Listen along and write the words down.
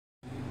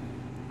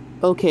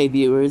Okay,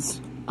 viewers,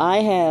 I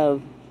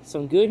have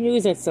some good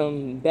news and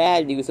some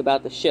bad news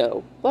about the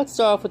show. Let's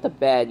start off with the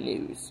bad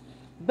news.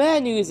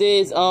 Bad news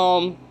is,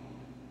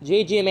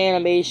 JGM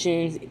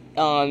Animations,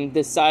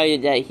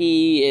 decided that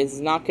he is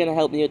not gonna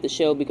help me with the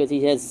show because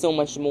he has so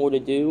much more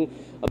to do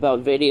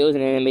about videos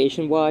and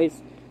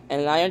animation-wise,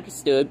 and I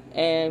understood,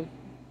 and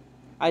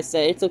I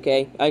said, it's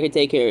okay, I can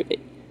take care of it.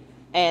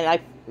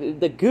 And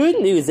the good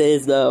news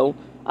is, though,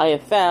 I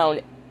have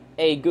found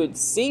a good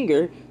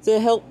singer to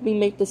help me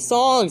make the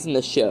songs in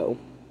the show.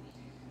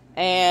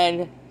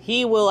 And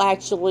he will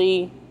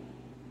actually,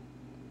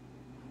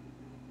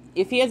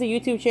 if he has a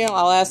YouTube channel,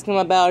 I'll ask him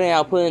about it,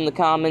 I'll put it in the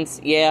comments,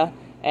 yeah.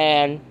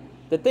 And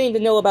the thing to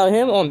know about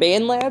him on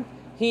BandLab,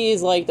 he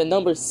is like the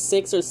number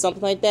 6 or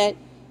something like that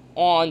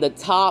on the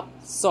top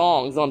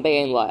songs on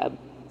BandLab.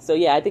 So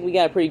yeah, I think we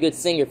got a pretty good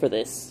singer for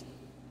this.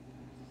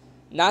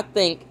 Not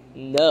think,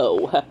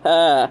 no.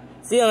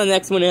 See you on the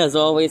next one. As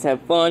always,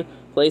 have fun,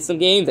 play some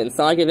games, and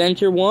Sonic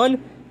Adventure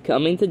 1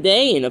 coming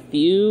today in a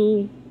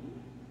few,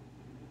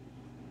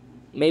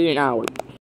 maybe an hour.